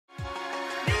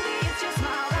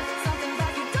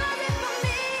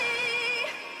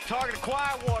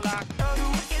Quiet warlock.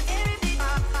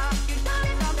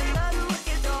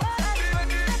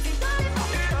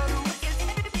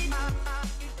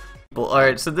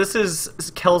 Alright, so this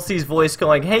is Kelsey's voice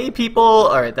going, "Hey people!"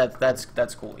 Alright,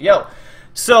 that's cool. Yo,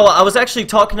 so I was actually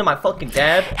talking to my fucking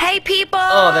dad. Hey people!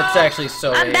 Oh, that's actually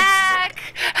so I'm AIDS. back!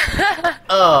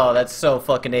 Oh, that's so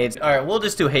fucking AIDS. Alright, we'll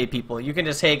just do "Hey people." You can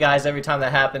just "Hey guys" every time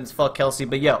that happens. Fuck Kelsey,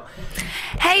 but yo.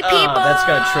 Hey people! Oh, that's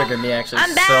gonna trigger me actually I'm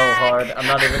so back. hard. I'm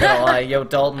not even gonna lie. Yo,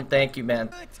 Dalton, thank you, man.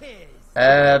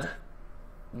 Add.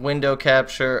 Window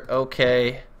capture.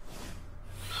 Okay.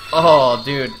 Oh,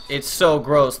 dude, it's so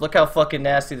gross. Look how fucking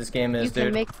nasty this game is,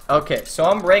 dude. Okay, so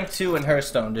I'm rank 2 in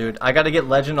Hearthstone, dude. I gotta get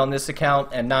legend on this account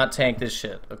and not tank this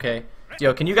shit, okay?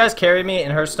 Yo, can you guys carry me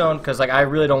in Hearthstone? Because, like, I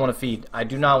really don't want to feed. I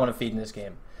do not want to feed in this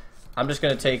game. I'm just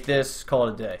gonna take this, call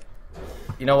it a day.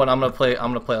 You know what? I'm gonna play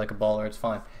like a baller. It's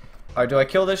fine. Alright, do I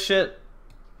kill this shit?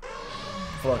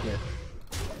 Fuck it.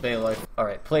 Baylife.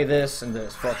 Alright, play this and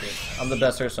this. Fuck it. I'm the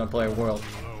best Hearthstone player in the world.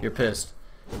 You're pissed.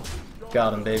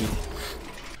 Got him, baby.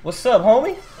 What's up,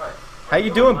 homie? How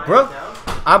you doing, bro?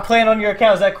 I'm playing on your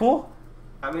account. Is that cool?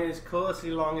 I mean, it's cool as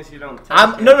long as you don't take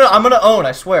No, I'm gonna own.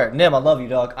 I swear, Nim, I love you,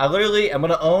 dog. I literally am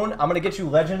gonna own. I'm gonna get you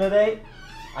legend today.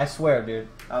 I swear, dude.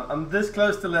 I'm this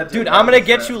close to legend. Dude, I'm gonna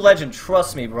get you legend.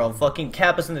 Trust me, bro. Fucking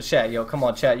cap us in the chat, yo. Come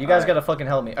on, chat. You guys gotta fucking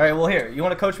help me. All right, well here. You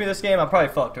wanna coach me this game? I'm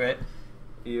probably fucked, right?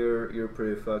 You're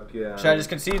pretty fucked, yeah. Should I just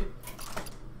concede?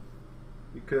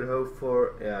 You could hope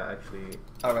for, yeah, actually.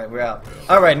 Alright, we're out.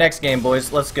 Alright, next game,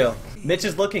 boys. Let's go. Mitch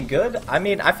is looking good. I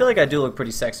mean, I feel like I do look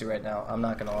pretty sexy right now. I'm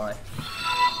not gonna lie.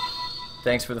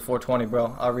 Thanks for the 420,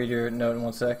 bro. I'll read your note in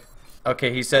 1 sec.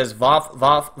 Okay, he says, Voff,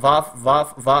 Voff, Voff,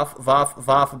 Voff, Voff, Voff,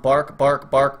 Voff, bark, bark,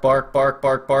 bark, bark, bark,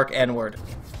 bark, bark, N-word.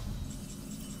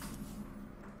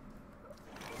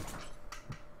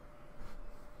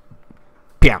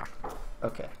 Yeah.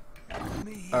 Okay.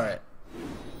 Alright.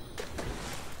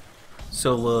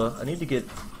 So, I need to get...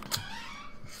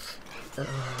 I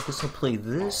guess I'll play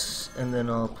this, and then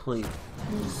I'll play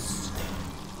this,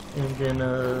 and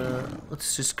then,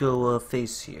 let's just go,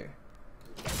 face here.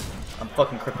 I'm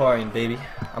fucking Kriparian, baby.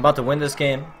 I'm about to win this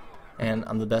game, and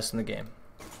I'm the best in the game.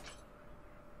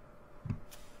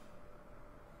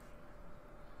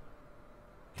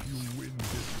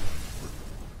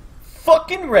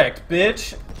 Fucking wrecked,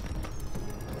 bitch!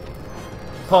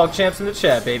 Pog champs in the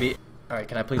chat, baby. Alright,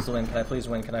 can I please win? Can I please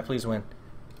win? Can I please win?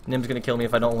 Nim's gonna kill me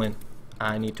if I don't win.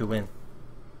 I need to win.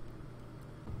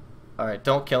 Alright,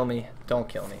 don't kill me. Don't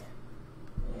kill me.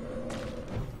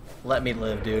 Let me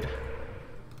live, dude.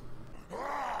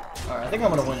 Alright, I think I'm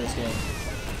gonna win this game.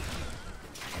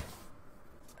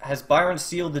 Has Byron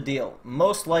sealed the deal?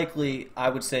 Most likely, I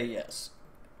would say yes.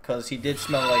 Because he did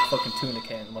smell like fucking tuna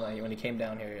can when he came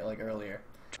down here, like, earlier.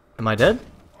 Am I dead?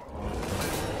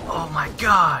 Oh my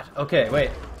god! Okay,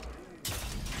 wait.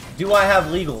 Do I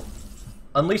have legal?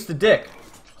 Unleash the dick.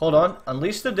 Hold on.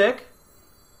 Unleash the dick.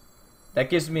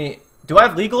 That gives me... Do I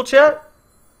have legal, chat?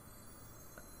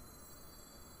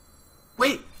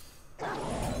 Wait.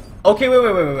 Okay,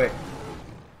 wait.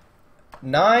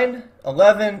 9,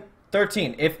 11,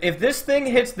 13. If this thing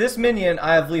hits this minion,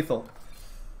 I have lethal.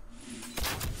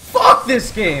 Fuck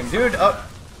this game, dude.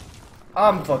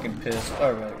 I'm fucking pissed.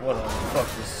 Alright, whatever. Fuck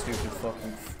this stupid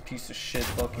fucking piece of shit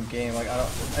fucking game. Like, I don't...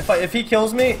 If he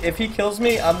kills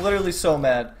me, I'm literally so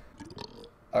mad.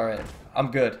 Alright,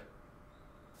 I'm good.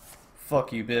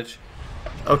 Fuck you, bitch.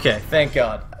 Okay, thank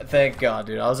God. Thank God,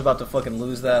 dude. I was about to fucking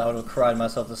lose that. I would have cried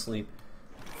myself to sleep.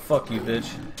 Fuck you, bitch.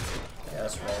 Yeah,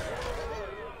 that's right.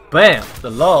 Bam! The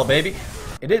law, baby.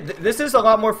 This is a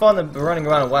lot more fun than running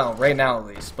around a WoW, right now at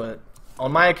least, but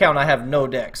on my account I have no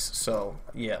decks, so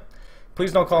yeah.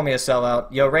 Please don't call me a sellout.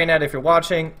 Yo, Raynad, if you're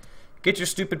watching, get your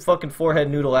stupid fucking forehead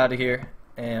noodle out of here,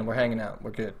 and we're hanging out.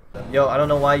 We're good. Yo, I don't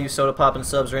know why you soda poppin'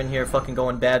 subs are in here fucking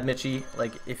going bad Mitchy.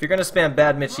 Like, if you're gonna spam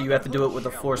bad Mitchy, you have to do it with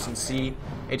a force and C.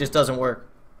 It just doesn't work.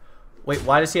 Wait,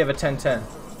 why does he have a 10-10?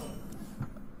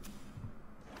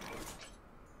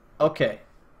 Okay.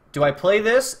 Do I play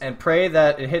this and pray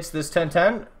that it hits this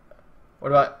 10-10? What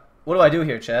do I do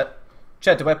here, chat?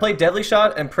 Chat, do I play Deadly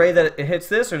Shot and pray that it hits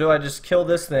this, or do I just kill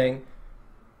this thing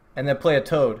and then play a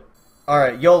Toad?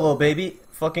 Alright, YOLO, baby.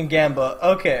 Fucking Gamba.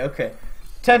 Okay.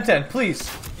 10-10,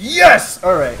 please. Yes!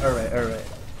 Alright.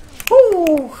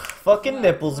 Woo! Fucking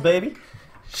nipples, baby.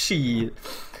 Shit.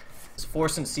 It's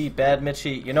force and C, bad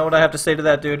Mitchy. You know what I have to say to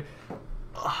that, dude?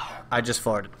 I just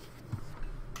farted.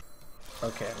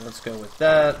 Okay, let's go with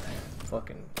that.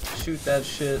 Fucking shoot that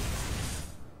shit.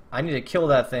 I need to kill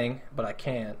that thing, but I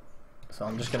can't. So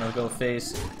I'm just gonna go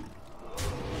face.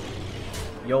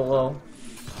 YOLO.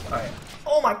 Alright.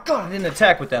 Oh my god, I didn't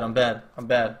attack with that. I'm bad. I'm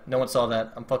bad. No one saw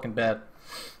that. I'm fucking bad.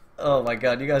 Oh my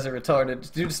god, you guys are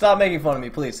retarded. Dude, stop making fun of me,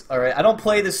 please. Alright, I don't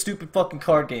play this stupid fucking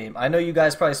card game. I know you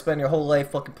guys probably spend your whole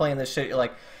life fucking playing this shit. You're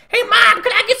like, hey mom,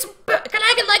 can I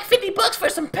get like 50 bucks for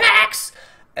some packs?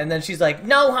 And then she's like,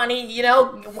 no honey, you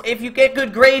know, if you get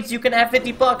good grades, you can have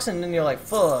 50 bucks. And then you're like,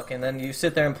 fuck. And then you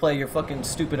sit there and play your fucking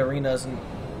stupid arenas and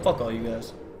fuck all you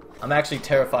guys. I'm actually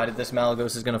terrified that this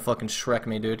Malagos is gonna fucking Shrek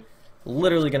me, dude.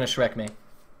 Literally gonna Shrek me.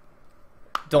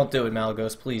 Don't do it,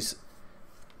 Malagos, please.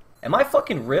 Am I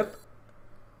fucking rip?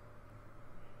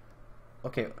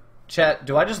 Okay, chat,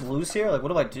 do I just lose here? Like,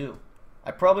 what do I do? I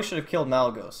probably should have killed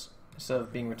Malagos instead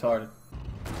of being retarded.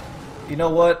 You know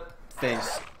what?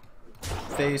 Face.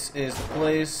 Face is the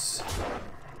place.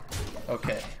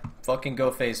 Okay. Fucking go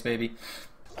face, baby.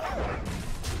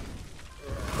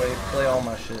 Play all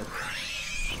my shit.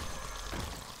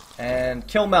 And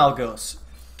kill Malagos.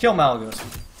 Kill Malagos.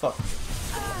 Fuck.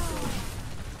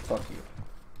 Fuck you.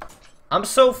 I'm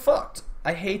so fucked.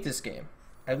 I hate this game.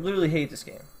 I literally hate this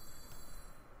game.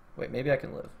 Wait, maybe I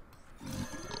can live.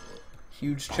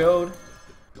 Huge Chode.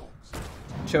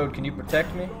 Chode, can you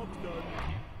protect me?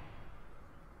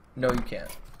 No, you can't.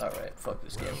 Alright, fuck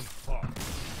this game.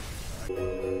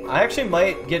 I actually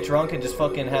might get drunk and just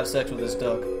fucking have sex with this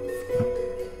dog.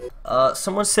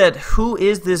 Someone said, who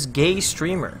is this gay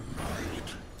streamer?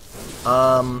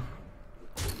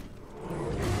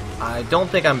 I don't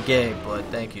think I'm gay, but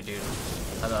thank you, dude.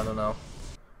 I don't know.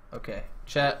 Okay,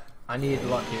 chat, I need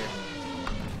luck here.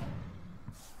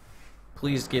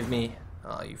 Please give me...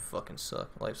 Oh, you fucking suck.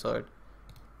 Life's hard.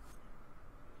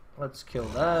 Let's kill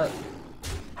that.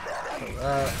 Kill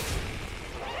that.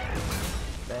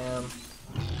 Bam.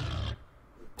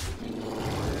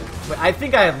 Wait, I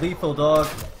think I have lethal, dog.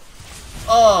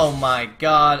 Oh my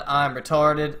god, I'm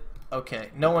retarded. Okay,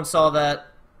 no one saw that.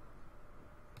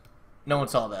 No one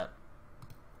saw that.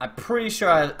 I'm pretty sure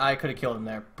I could have killed him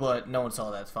there, but no one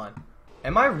saw that. It's fine.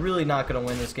 Am I really not gonna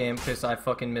win this game because I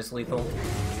fucking miss lethal?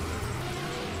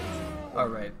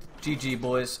 Alright, GG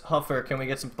boys. Huffer, can we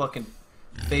get some fucking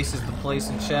faces to place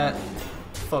in chat?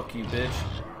 Fuck you, bitch.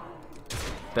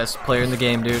 Best player in the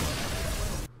game, dude.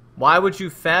 Why would you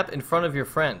fap in front of your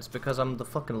friends? Because I'm the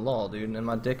fucking law, dude, and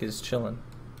my dick is chilling.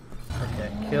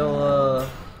 Okay, kill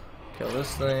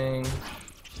this thing.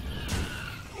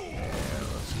 And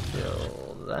let's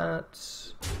kill that.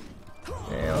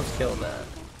 And let's kill that.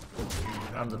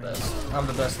 I'm the best. I'm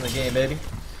the best in the game, baby.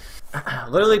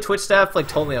 Literally, Twitch staff like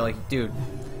told me, like, dude,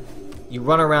 you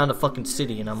run around a fucking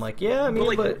city, and I'm like, yeah, I mean,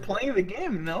 but, like, but playing the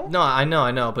game, no? No, I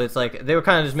know, but it's like they were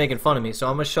kind of just making fun of me, so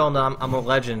I'm gonna show them that I'm a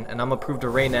legend, and I'm gonna prove to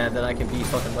Raynad that I can be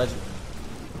fucking legend.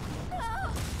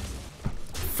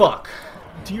 Fuck.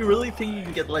 Do you really think you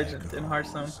can get legend in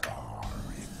Hearthstone?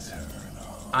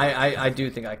 I do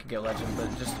think I could get legend, but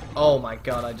just oh my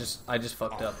god, I just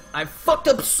fucked up. I fucked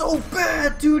up so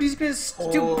bad, dude. He's gonna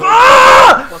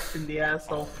Fucked in the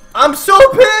asshole. I'm so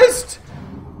pissed.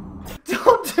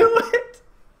 Don't do it.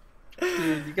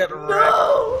 Dude, you got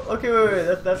No. Okay,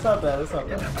 wait. That's not bad. That's not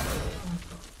bad.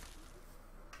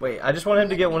 Wait, I just want him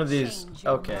to get one of these.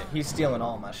 Okay, he's stealing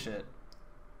all my shit.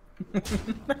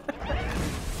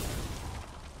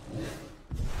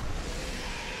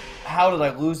 How did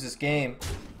I lose this game?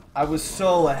 I was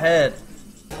so ahead.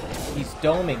 He's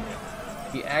doming me.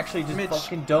 He actually just Mitch,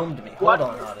 fucking domed me. Hold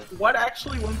on, Audit. What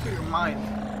actually went through your mind,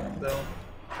 though?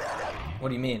 What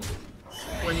do you mean?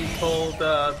 When you told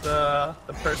the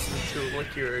person to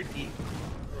lick your D.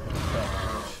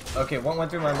 Okay, what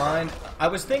went through my mind? I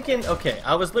was thinking. Okay,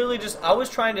 I was literally just. I was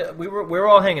trying to. We were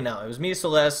all hanging out. It was me,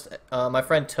 Celeste, my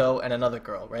friend Toe, and another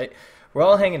girl. Right? We're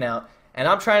all hanging out. And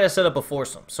I'm trying to set up a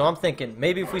foursome, so I'm thinking,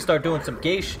 maybe if we start doing some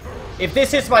gay shit. If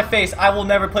this hits my face, I will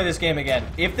never play this game again.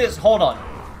 If this, hold on.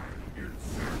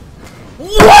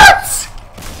 What?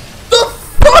 The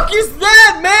fuck is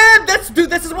that, man? Dude,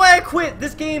 this is why I quit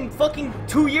this game fucking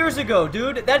 2 years ago,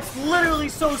 dude. That's literally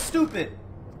so stupid.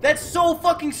 That's so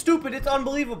fucking stupid, it's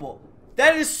unbelievable.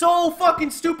 That is so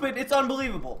fucking stupid, it's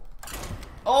unbelievable.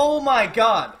 Oh my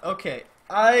god, okay.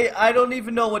 I don't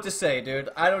even know what to say, dude.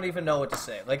 I don't even know what to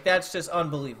say. Like, that's just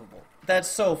unbelievable. That's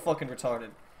so fucking retarded.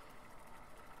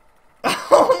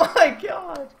 Oh my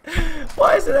god.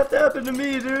 Why does it have to happen to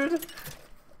me, dude?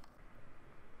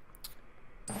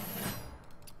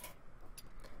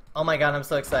 Oh my god, I'm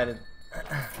so excited.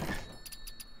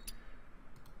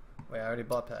 Wait, I already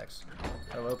bought packs.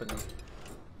 I'll open them.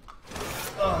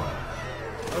 Oh,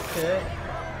 okay.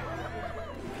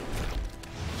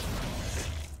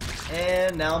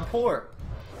 And now I'm poor.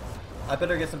 I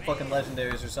better get some fucking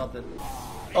legendaries or something.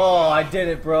 Oh, I did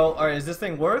it, bro. Alright, is this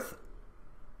thing worth?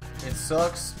 It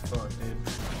sucks. Fuck, dude.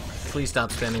 Please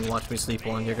stop spamming watch me sleep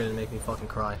on. You're gonna make me fucking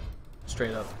cry.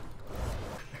 Straight up.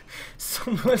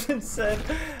 Someone said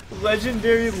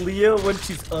legendary Leah when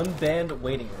she's unbanned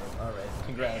waiting room. Alright,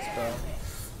 congrats, bro.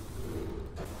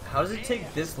 How does it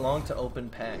take this long to open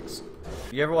packs?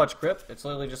 You ever watch Grip? It's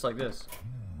literally just like this.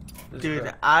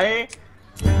 Dude, I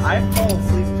fall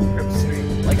asleep to Grip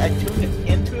stream. Like I tune it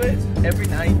into it every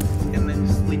night and then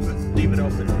just leave it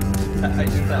open.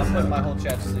 I'll put my whole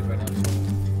chat to sleep right now.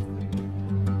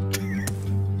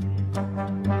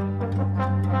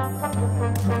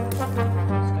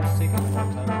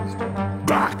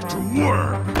 Back to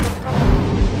work!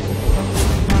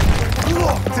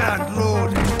 Locked and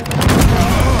loaded!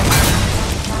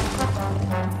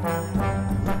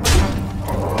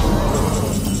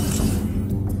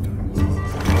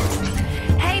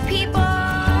 Hey people!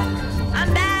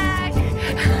 I'm back!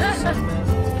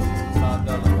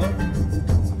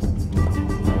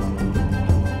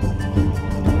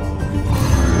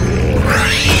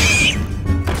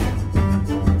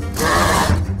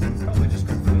 Probably just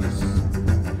confused.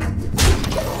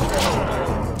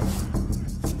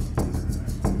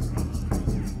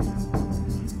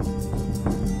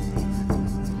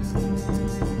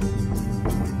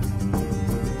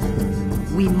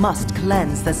 We must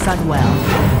cleanse the Sunwell.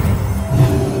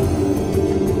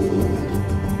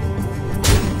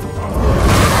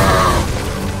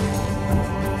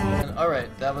 Alright,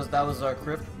 that was our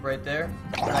crypt right there.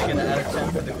 Can I get an out of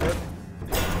 10 for the crypt?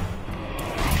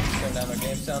 Turn down our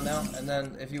game sound now. And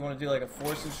then if you want to do like a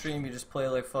forced stream, you just play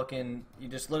like fucking, you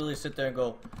just literally sit there and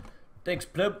go, thanks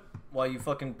pleb, while you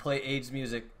fucking play AIDS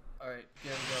music. Alright,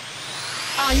 here we go.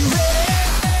 Are you ready?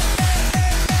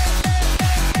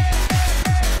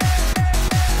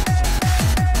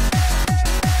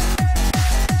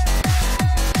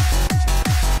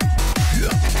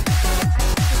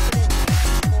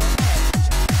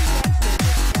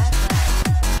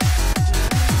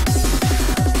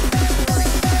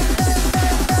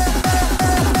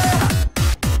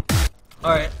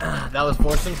 Alright, that was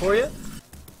forcing for you?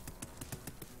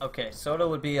 Okay, soda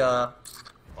would be, I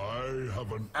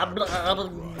have an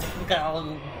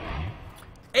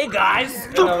hey guys!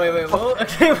 No, wait, whoa.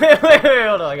 Okay, wait,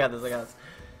 hold on, I got this.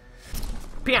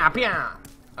 Pia, pia!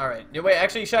 Alright, wait,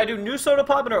 actually, should I do new soda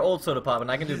poppin' or old soda poppin'?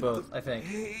 I can do both, I think.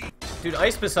 Dude,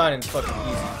 Ice Poseidon's fucking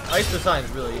easy. Ice Poseidon's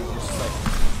really easy, it's just like,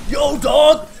 yo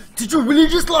dog! Did you really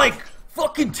just like,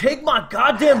 fucking take my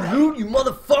goddamn loot, you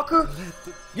motherfucker?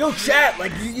 Yo chat,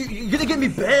 like, you're gonna get me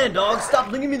banned, dog.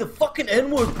 Stop linking me the fucking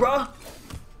N-word, bruh.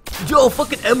 Yo,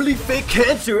 fucking Emily fake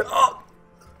cancer. Oh.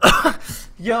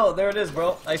 Yo, there it is,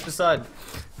 bro. Ice Poseidon.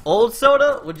 Old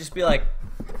soda would just be like,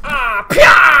 ah,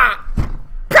 pia,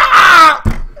 pia,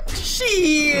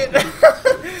 shit.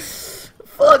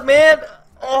 Fuck, man.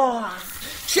 Oh,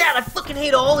 chat, I fucking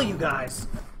hate all of you guys.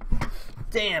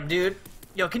 Damn, dude.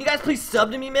 Yo, can you guys please sub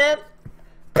to me, man?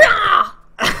 Pia.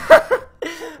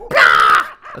 Pia.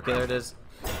 Okay, there it is.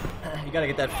 You gotta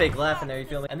get that fake laugh in there, you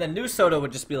feel me? And then new soda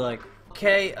would just be like,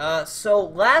 okay, so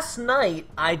last night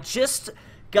I just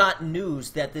got news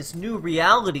that this new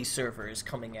reality server is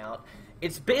coming out.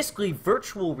 It's basically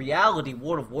virtual reality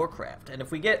World of Warcraft, and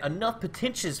if we get enough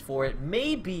petitions for it,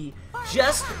 maybe,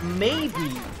 just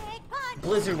maybe,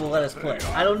 Blizzard will let us play.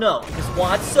 I don't know, because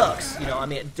WoD sucks, you know, I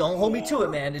mean, don't hold me to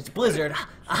it, man, it's Blizzard,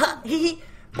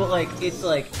 but like, it's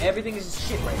like, everything is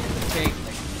shit right now, okay?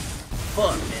 Like,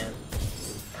 fuck, man.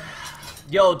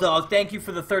 Yo, dog, thank you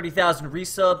for the 30,000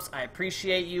 resubs. I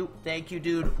appreciate you. Thank you,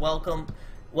 dude. Welcome.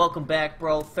 Welcome back,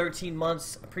 bro. 13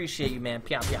 months. Appreciate you, man.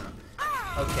 Pia, pia.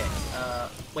 Okay,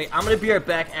 wait, I'm gonna be right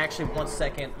back. Actually, 1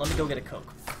 second. Let me go get a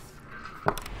Coke.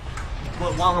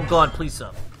 But while I'm gone, please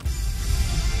sub.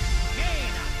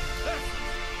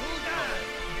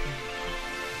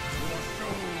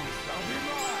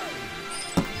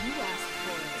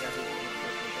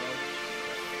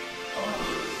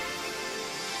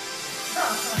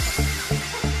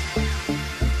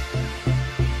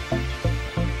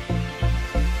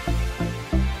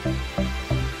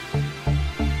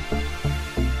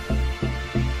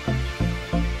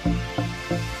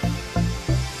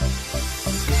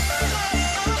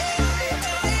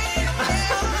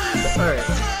 Alright.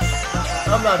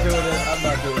 I'm not doing it. I'm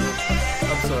not doing it.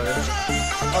 I'm sorry.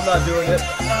 I'm not doing it.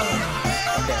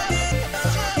 Okay.